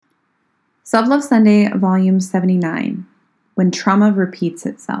Self-Love Sunday, Volume 79, When Trauma Repeats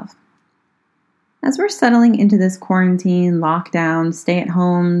Itself. As we're settling into this quarantine, lockdown,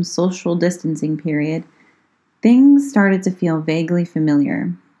 stay-at-home, social distancing period, things started to feel vaguely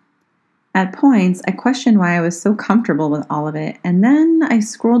familiar. At points, I questioned why I was so comfortable with all of it, and then I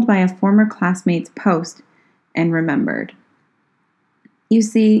scrolled by a former classmate's post and remembered. You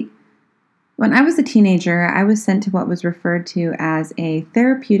see, when I was a teenager, I was sent to what was referred to as a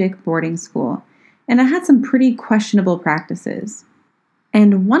therapeutic boarding school, and I had some pretty questionable practices.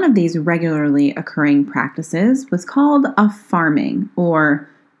 And one of these regularly occurring practices was called a farming, or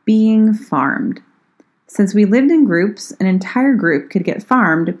being farmed. Since we lived in groups, an entire group could get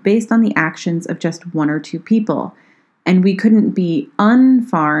farmed based on the actions of just one or two people, and we couldn't be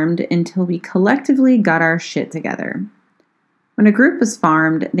unfarmed until we collectively got our shit together. When a group was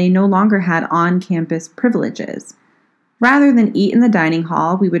farmed, they no longer had on-campus privileges. Rather than eat in the dining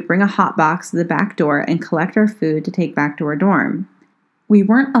hall, we would bring a hot box to the back door and collect our food to take back to our dorm. We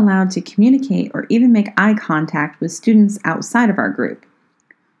weren't allowed to communicate or even make eye contact with students outside of our group.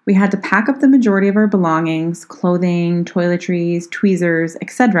 We had to pack up the majority of our belongings, clothing, toiletries, tweezers,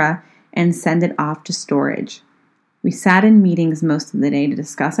 etc., and send it off to storage. We sat in meetings most of the day to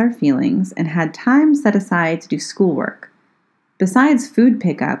discuss our feelings and had time set aside to do schoolwork. Besides food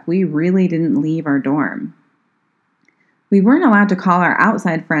pickup, we really didn't leave our dorm. We weren't allowed to call our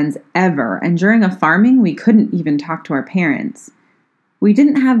outside friends ever, and during a farming, we couldn't even talk to our parents. We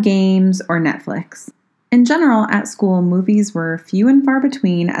didn't have games or Netflix. In general, at school, movies were few and far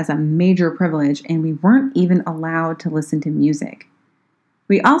between as a major privilege, and we weren't even allowed to listen to music.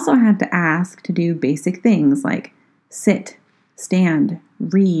 We also had to ask to do basic things like sit, stand,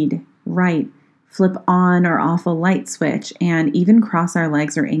 read, write, flip on or off a light switch, and even cross our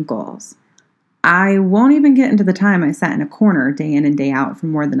legs or ankles. I won't even get into the time I sat in a corner day in and day out for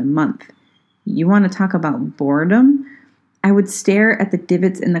more than a month. You want to talk about boredom? I would stare at the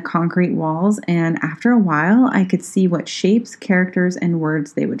divots in the concrete walls, and after a while, I could see what shapes, characters, and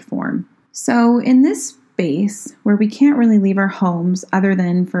words they would form. So in this space, where we can't really leave our homes other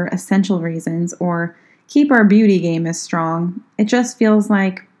than for essential reasons or keep our beauty game as strong, it just feels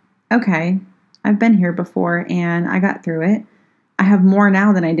like, okay, I've been here before and I got through it. I have more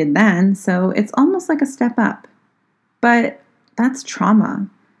now than I did then, so it's almost like a step up. But that's trauma.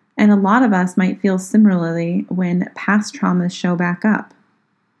 And a lot of us might feel similarly when past traumas show back up.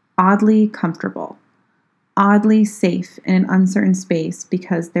 Oddly comfortable. Oddly safe in an uncertain space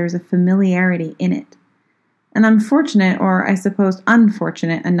because there's a familiarity in it. And I'm fortunate, or I suppose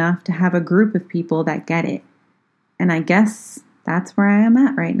unfortunate enough to have a group of people that get it. And I guess that's where I am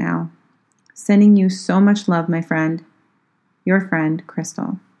at right now. Sending you so much love, my friend. Your friend,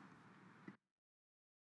 Crystal.